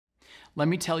Let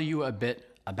me tell you a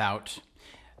bit about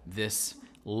this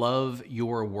Love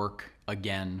Your Work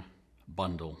Again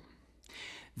bundle.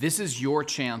 This is your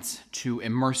chance to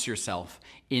immerse yourself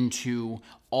into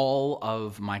all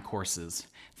of my courses.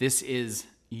 This is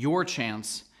your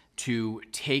chance to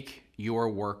take your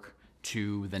work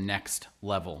to the next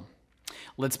level.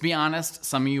 Let's be honest,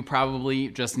 some of you probably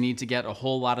just need to get a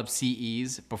whole lot of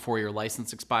CEs before your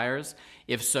license expires.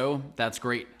 If so, that's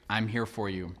great. I'm here for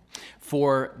you.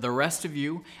 For the rest of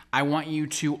you, I want you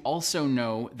to also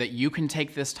know that you can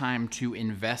take this time to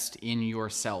invest in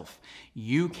yourself.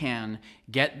 You can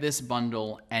get this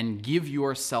bundle and give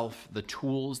yourself the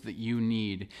tools that you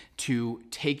need to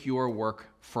take your work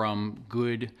from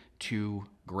good to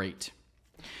great.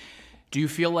 Do you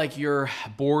feel like you're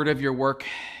bored of your work,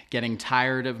 getting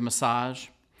tired of massage?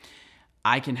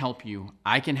 I can help you.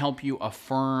 I can help you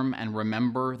affirm and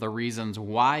remember the reasons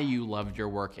why you loved your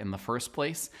work in the first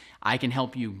place. I can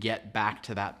help you get back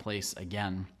to that place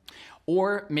again.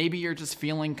 Or maybe you're just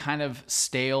feeling kind of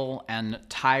stale and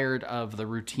tired of the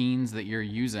routines that you're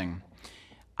using.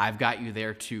 I've got you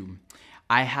there too.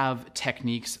 I have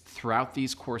techniques throughout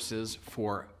these courses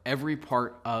for every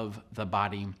part of the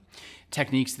body.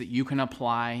 Techniques that you can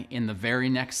apply in the very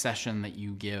next session that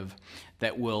you give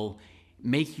that will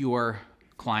make your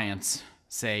clients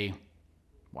say,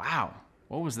 wow,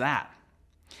 what was that?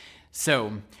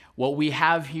 So what we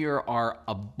have here are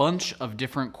a bunch of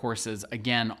different courses,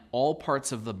 again, all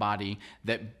parts of the body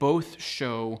that both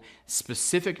show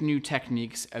specific new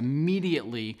techniques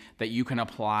immediately that you can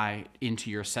apply into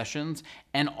your sessions,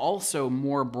 and also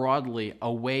more broadly,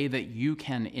 a way that you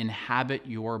can inhabit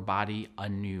your body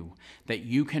anew, that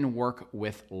you can work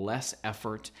with less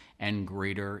effort and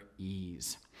greater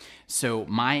ease. So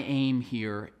my aim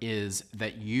here is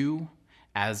that you,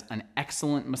 as an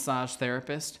excellent massage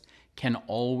therapist, can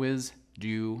always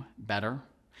do better.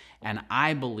 And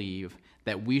I believe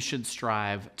that we should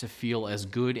strive to feel as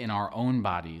good in our own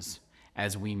bodies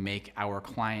as we make our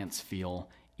clients feel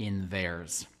in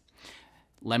theirs.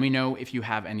 Let me know if you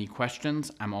have any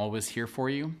questions. I'm always here for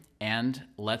you, and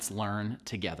let's learn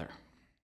together.